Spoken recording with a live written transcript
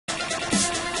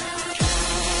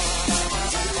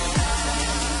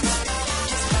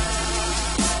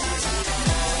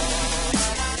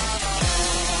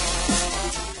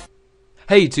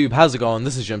Hey YouTube, how's it going?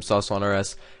 This is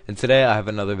JaGeX and today I have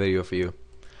another video for you.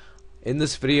 In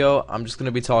this video, I'm just going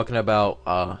to be talking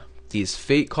about these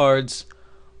fate cards,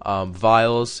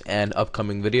 vials, and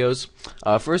upcoming videos.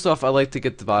 First off, I'd like to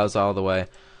get the vials out of the way.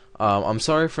 I'm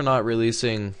sorry for not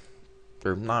releasing,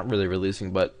 or not really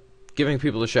releasing, but giving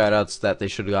people the shoutouts that they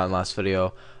should have gotten last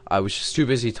video. I was just too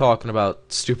busy talking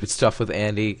about stupid stuff with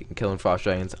Andy and killing frost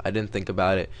dragons. I didn't think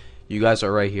about it. You guys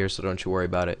are right here, so don't you worry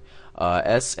about it.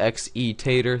 SXE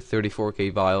Tater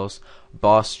 34k vials,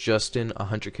 Boss Justin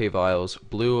 100k vials,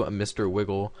 Blue Mr.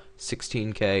 Wiggle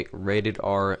 16k, Rated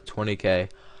R 20k,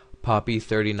 Poppy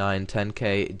 39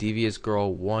 10k, Devious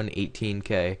Girl 1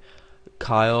 18k,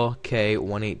 Kyle K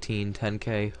 118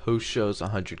 10k, Host Shows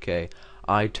 100k,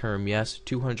 I Term Yes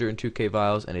 202k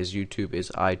vials, and his YouTube is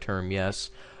I Term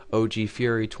Yes. OG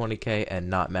Fury 20k and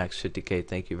Not Max 50k.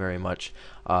 Thank you very much.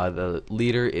 The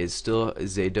leader is still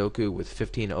Zaydoku with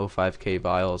 1505k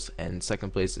vials, and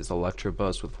second place is Electro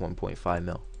Buzz with 1.5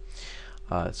 mil.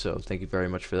 So thank you very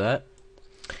much for that.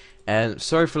 And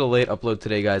sorry for the late upload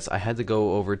today, guys. I had to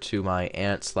go over to my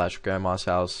aunt/grandma's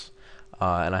house,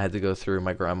 and I had to go through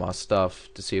my grandma's stuff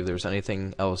to see if there was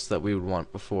anything else that we would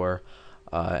want before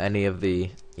any of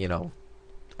the,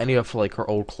 any of like her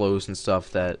old clothes and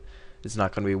stuff that it's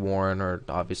not going to be worn, or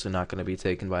obviously not going to be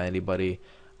taken by anybody.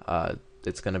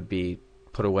 It's going to be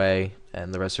put away,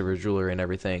 and the rest of her jewelry and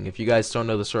everything. If you guys don't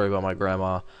know the story about my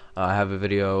grandma, I have a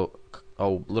video a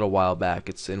little while back.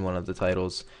 It's in one of the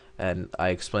titles, and I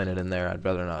explain it in there. I'd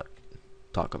rather not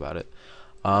talk about it.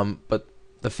 But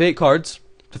the fate cards,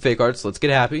 let's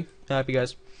get happy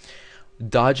guys.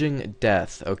 Dodging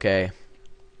Death, okay.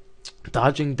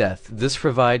 Dodging Death. This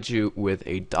provides you with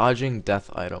a Dodging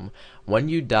Death item. When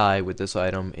you die with this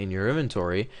item in your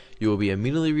inventory, you will be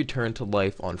immediately returned to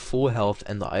life on full health,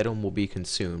 and the item will be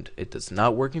consumed. It does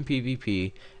not work in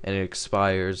PvP, and it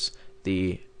expires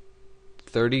the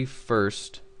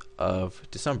 31st of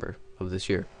December of this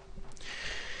year.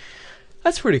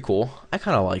 That's pretty cool. I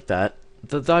kind of like that.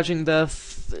 The Dodging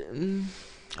Death,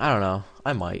 I don't know.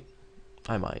 I might.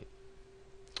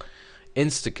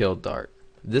 Insta-Kill Dart.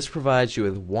 This provides you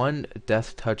with one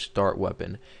Death Touch Dart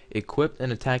weapon. Equip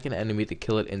and attack an enemy to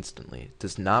kill it instantly.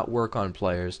 Does not work on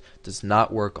players. Does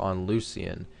not work on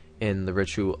Lucian in the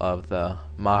ritual of the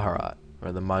Maharat,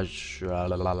 or the Maj.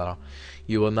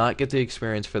 You will not get the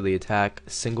experience for the attack.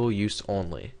 Single use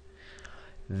only.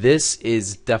 This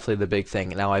is definitely the big thing.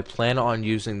 Now I plan on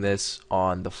using this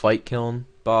on the Fight Kiln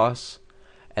boss,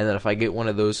 and then if I get one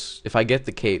of those, if I get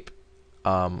the cape,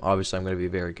 obviously I'm going to be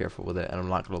very careful with it, and I'm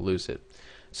not going to lose it.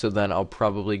 So then I'll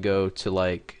probably go to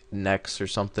like Nex or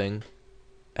something,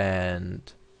 and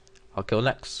I'll kill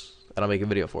Nex, and I'll make a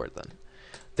video for it then.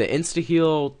 The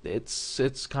Insta-Heal,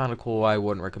 it's kind of cool. I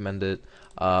wouldn't recommend it.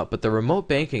 But the remote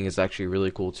banking is actually really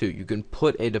cool too. You can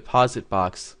put a deposit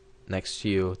box next to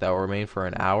you that will remain for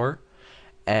an hour,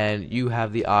 and you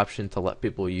have the option to let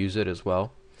people use it as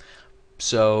well.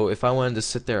 So if I wanted to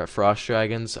sit there at Frost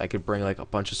Dragons, I could bring like a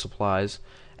bunch of supplies,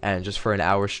 and just for an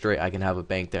hour straight I can have a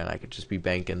bank there, and I could just be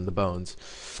banking the bones.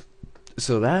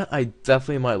 So that I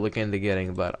definitely might look into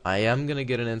getting, but I am going to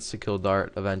get an Insta-Kill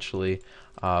Dart eventually.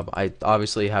 I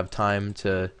obviously have time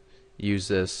to use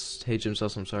this. Hey Jim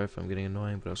Sus, I'm sorry if I'm getting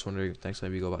annoying, but I was wondering if next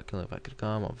time you go back killing, if I could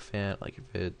come. I'm a fan, I like your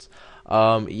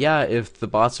vids. Yeah, if the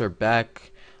bots are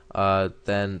back,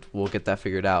 then we'll get that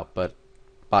figured out, but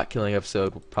bot killing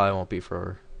episode probably won't be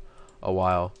for a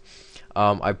while.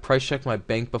 I price checked my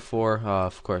bank before.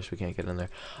 Of course, we can't get in there.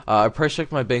 I price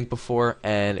checked my bank before,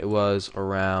 and it was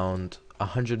around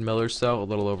 100 mil or so, a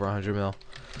little over 100 mil.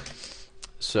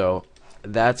 So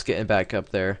that's getting back up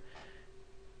there.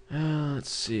 Let's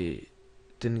see.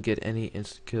 Didn't get any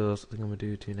instant kills. I think I'm gonna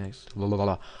do two next. Blah, blah, blah,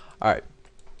 blah. All right.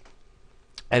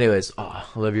 Anyways, I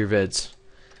love your vids.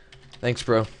 Thanks,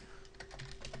 bro.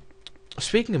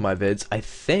 Speaking of my vids, I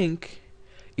think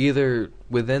either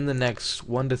within the next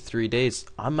 1 to 3 days,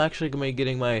 I'm actually gonna be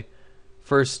getting my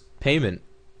first payment.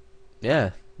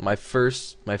 Yeah, my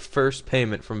first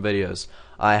payment from videos.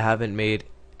 I haven't made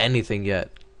anything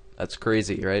yet. That's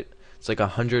crazy, right? It's like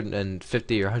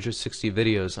 150 or 160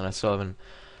 videos, and I still haven't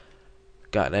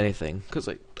gotten anything. Cause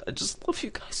like I just love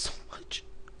you guys so much.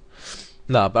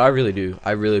 Nah, but I really do.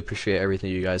 I really appreciate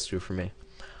everything you guys do for me.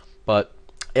 But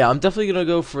yeah, I'm definitely gonna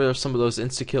go for some of those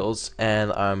insta kills,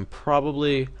 and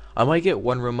I might get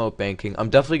one remote banking.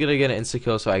 I'm definitely gonna get an insta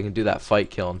kill so I can do that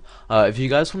fight kiln. If you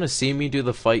guys want to see me do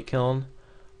the fight kiln,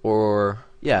 or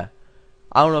yeah,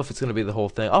 I don't know if it's gonna be the whole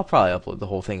thing. I'll probably upload the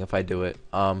whole thing if I do it.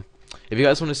 If you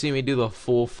guys want to see me do the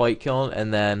full fight kiln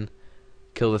and then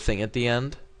kill the thing at the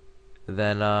end,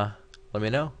 then let me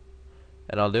know,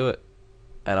 and I'll do it.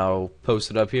 and I'll post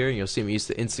it up here, and you'll see me use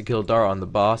the Insta-Kill dart on the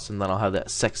boss, and then I'll have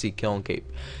that sexy killing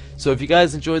cape. So if you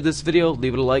guys enjoyed this video,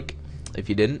 leave it a like. If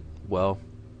you didn't, well,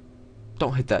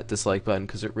 don't hit that dislike button,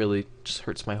 because it really just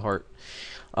hurts my heart.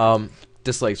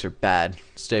 Dislikes are bad.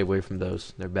 Stay away from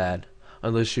those. They're bad.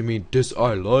 Unless you mean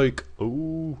dislike.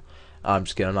 Ooh. I'm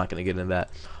just kidding. I'm not going to get into that.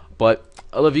 But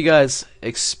I love you guys.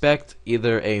 Expect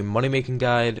either a money making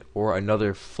guide or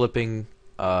another flipping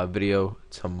video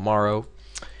tomorrow.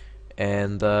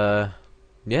 And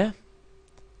yeah,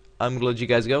 I'm gonna let you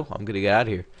guys go. I'm gonna get out of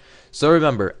here. So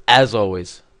remember, as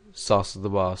always, sauce is the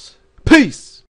boss. Peace.